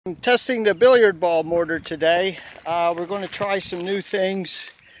I'm testing the billiard ball mortar today. We're going to try some new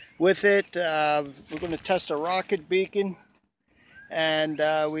things with it. We're going to test a rocket beacon, and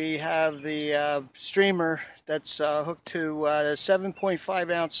we have the streamer that's hooked to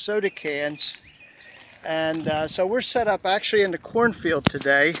 7.5 ounce soda cans. And so we're set up actually in the cornfield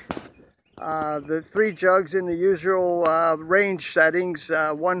today. The 3 jugs in the usual range settings,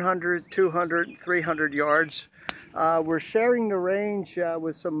 100, 200, and 300 yards. We're sharing the range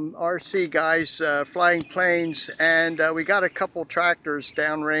with some RC guys flying planes, and we got a couple tractors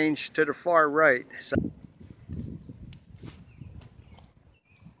downrange to the far right.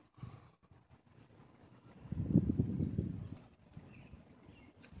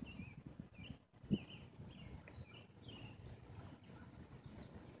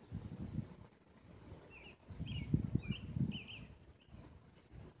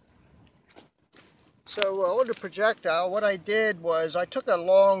 So on the projectile, what I did was I took a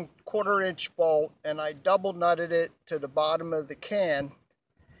long 1/4-inch bolt and I double nutted it to the bottom of the can,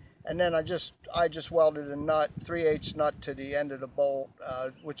 and then I just welded a nut, 3/8 nut to the end of the bolt,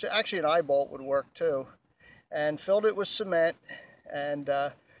 which actually an eye bolt would work too, and filled it with cement. And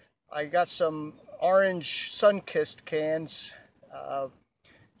I got some orange sun-kissed cans,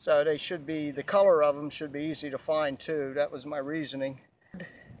 so they should be, the color of them should be easy to find too. That was my reasoning.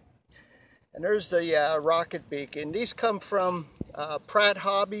 And there's the rocket beacon. These come from Pratt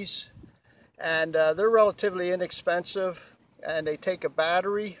Hobbies, and they're relatively inexpensive, and they take a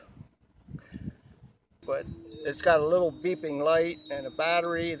battery, but it's got a little beeping light and a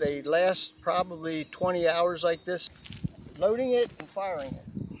battery. They last probably 20 hours like this. Loading it and firing it.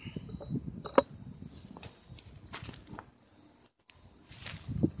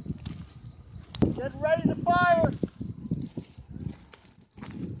 Get ready to fire!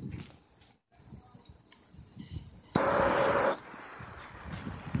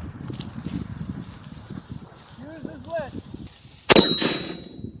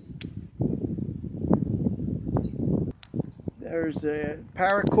 There's a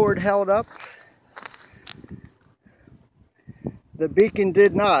paracord held up. The beacon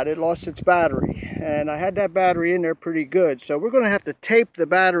did not. It lost its battery, and I had that battery in there pretty good. So we're going to have to tape the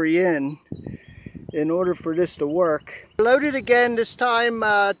battery in order for this to work. Loaded again, this time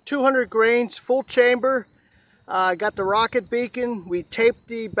 200 grains, full chamber. Got the rocket beacon. We taped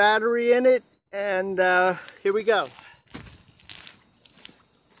the battery in it, and here we go.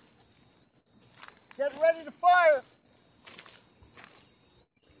 Get ready to fire!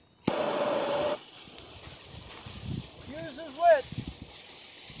 Fuse is lit.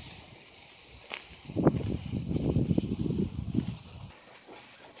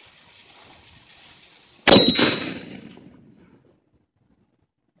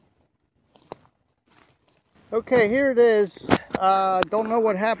 Okay, here it is. Don't know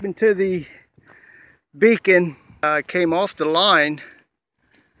what happened to the beacon. Came off the line.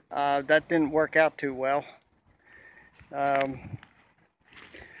 That didn't work out too well.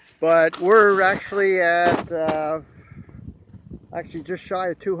 But we're actually at just shy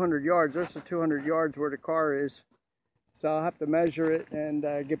of 200 yards. There's the 200 yards where the car is. So I'll have to measure it and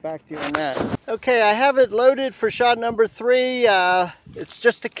get back to you on that. Okay, I have it loaded for shot number 3. It's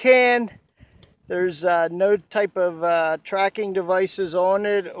just a can. There's no type of tracking devices on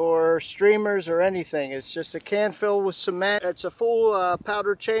it or streamers or anything. It's just a can filled with cement. It's a full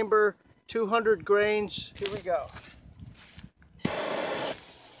powder chamber, 200 grains. Here we go.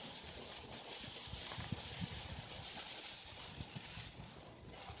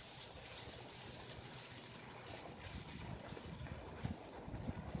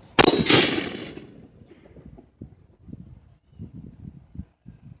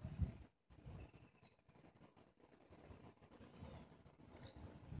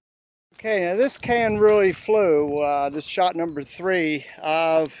 Okay, now this can really flew, this shot number 3.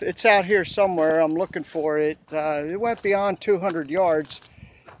 It's out here somewhere. I'm looking for it. It went beyond 200 yards,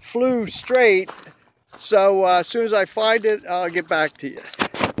 flew straight. So as soon as I find it, I'll get back to you.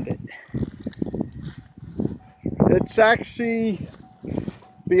 It's actually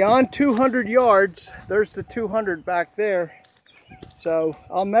beyond 200 yards. There's the 200 back there. So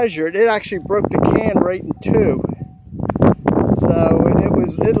I'll measure it. It actually broke the can right in 2. So, and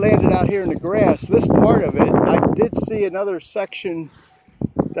it landed out here in the grass. This part of it, I did see another section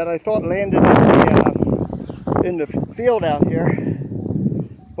that I thought landed in the field out here,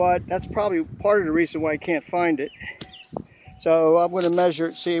 but that's probably part of the reason why I can't find it. So I'm going to measure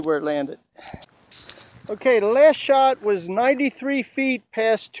it, see where it landed. Okay, the last shot was 93 feet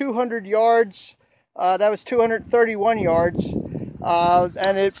past 200 yards. That was 231 yards,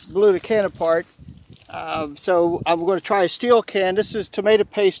 and it blew the can apart. So I'm going to try a steel can. This is tomato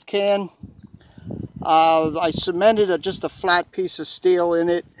paste can. I cemented just a flat piece of steel in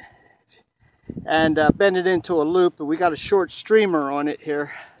it and bent it into a loop, and we got a short streamer on it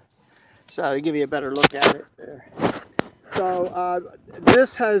here. So to give you a better look at it there. So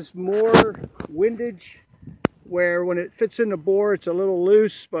this has more windage, where when it fits in the bore it's a little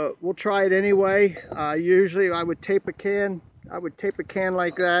loose, but we'll try it anyway. Usually I would tape a can. I would tape a can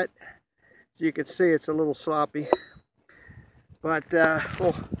like that. As you can see, it's a little sloppy, but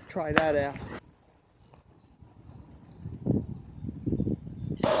we'll try that out.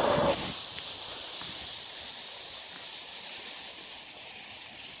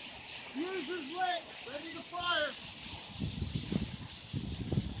 Fuse is lit, ready to fire.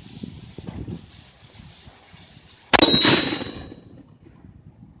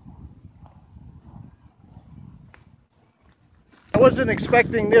 I wasn't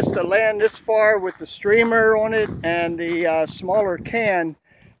expecting this to land this far with the streamer on it and the smaller can,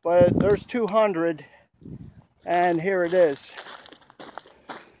 but there's 200, and here it is.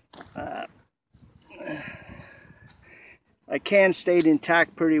 The can stayed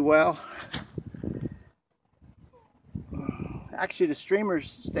intact pretty well. Actually, the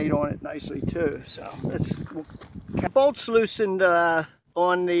streamers stayed on it nicely too. So bolts loosened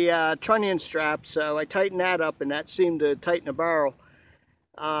on the trunnion strap, so I tightened that up, and that seemed to tighten the barrel.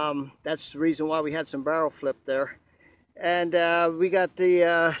 That's the reason why we had some barrel flip there. And we got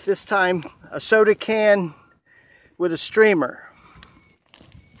the this time a soda can with a streamer.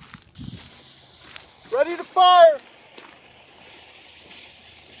 Ready to fire!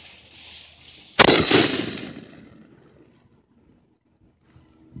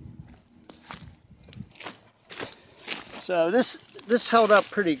 So this held up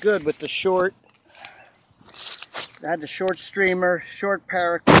pretty good with the short. I had the short streamer, short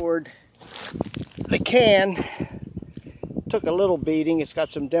paracord. The can took a little beating. It's got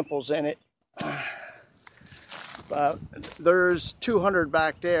some dimples in it. But there's 200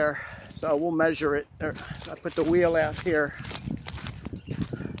 back there, so we'll measure it. I put the wheel out here.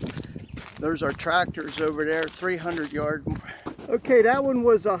 There's our tractors over there, 300 yard. Okay, that one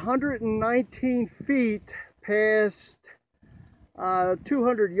was 119 feet past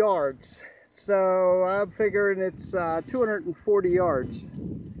 200 yards. So I'm figuring it's 240 yards.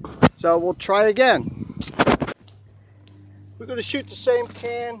 So we'll try again. We're going to shoot the same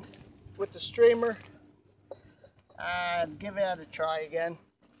can with the streamer and give that a try again.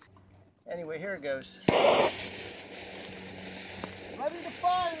 Anyway, here it goes. Ready to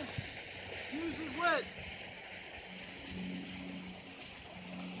fire. Fuse is lit.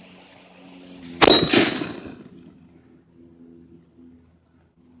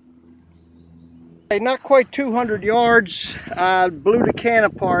 Not quite 200 yards, blew the can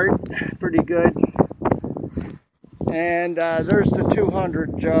apart pretty good, and there's the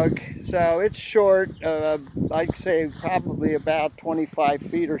 200 jug. So it's short, I'd say probably about 25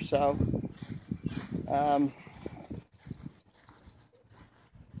 feet or so.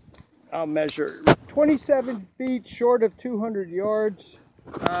 I'll measure 27 feet short of 200 yards.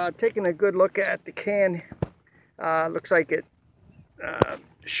 Taking a good look at the can, looks like it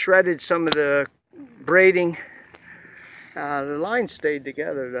shredded some of the braiding. The line stayed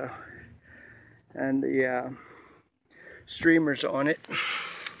together though, and the streamers on it,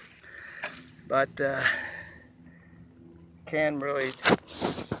 but can really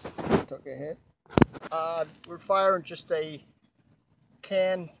took a hit. We're firing just a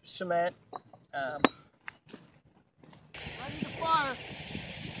can cement. Ready to fire.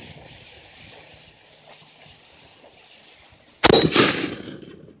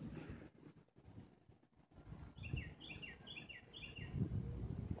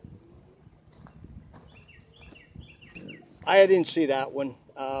 I didn't see that one.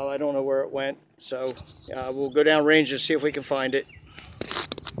 I don't know where it went, so we'll go down range and see if we can find it.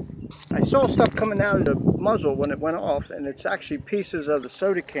 I saw stuff coming out of the muzzle when it went off, and it's actually pieces of the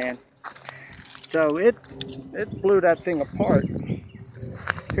soda can. So it blew that thing apart.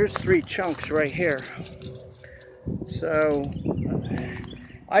 Here's 3 chunks right here. So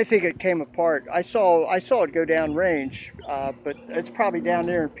I think it came apart. I saw it go down range, but it's probably down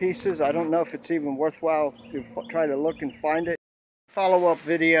there in pieces. I don't know if it's even worthwhile to try to look and find it. Follow-up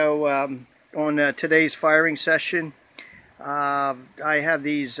video on today's firing session. I have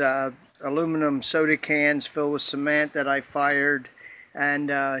these aluminum soda cans filled with cement that I fired, and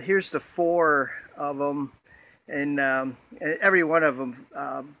here's the 4 of them, and every one of them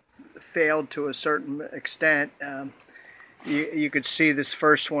failed to a certain extent. You could see this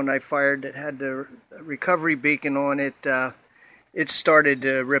first one I fired that had the recovery beacon on it. It started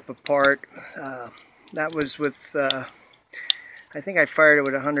to rip apart. That was with, I think I fired it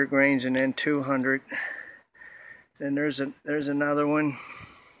with 100 grains and then 200. Then there's another one.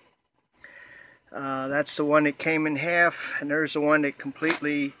 That's the one that came in half, and there's the one that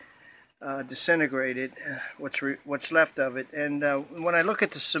completely disintegrated, what's left of it. And when I look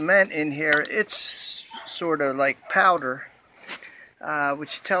at the cement in here, it's sort of like powder,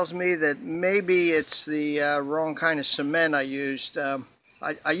 which tells me that maybe it's the wrong kind of cement I used.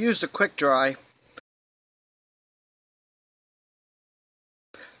 I used a quick dry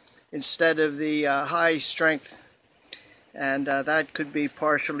instead of the high strength, and that could be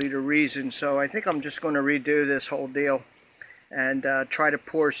partially the reason. So I think I'm just going to redo this whole deal and try to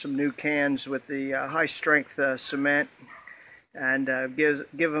pour some new cans with the high strength cement, and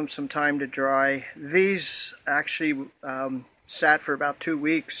give them some time to dry. These actually sat for about 2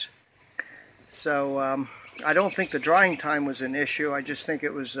 weeks, so I don't think the drying time was an issue. I just think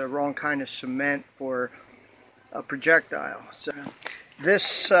it was the wrong kind of cement for a projectile. So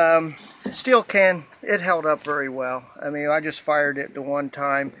this steel can, it held up very well. I mean, I just fired it the one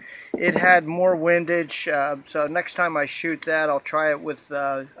time. It had more windage, so next time I shoot that, I'll try it with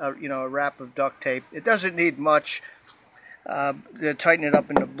a wrap of duct tape. It doesn't need much to tighten it up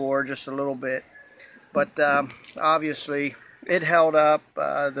in the bore, just a little bit. But obviously, it held up.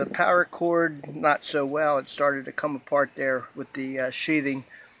 The power cord, not so well. It started to come apart there with the sheathing.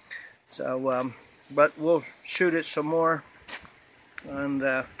 So, but we'll shoot it some more and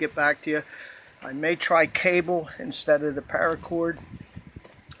get back to you. I may try cable instead of the paracord.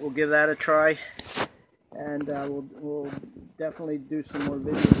 We'll give that a try, and we'll definitely do some more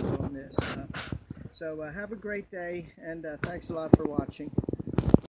videos on this. So have a great day, and thanks a lot for watching.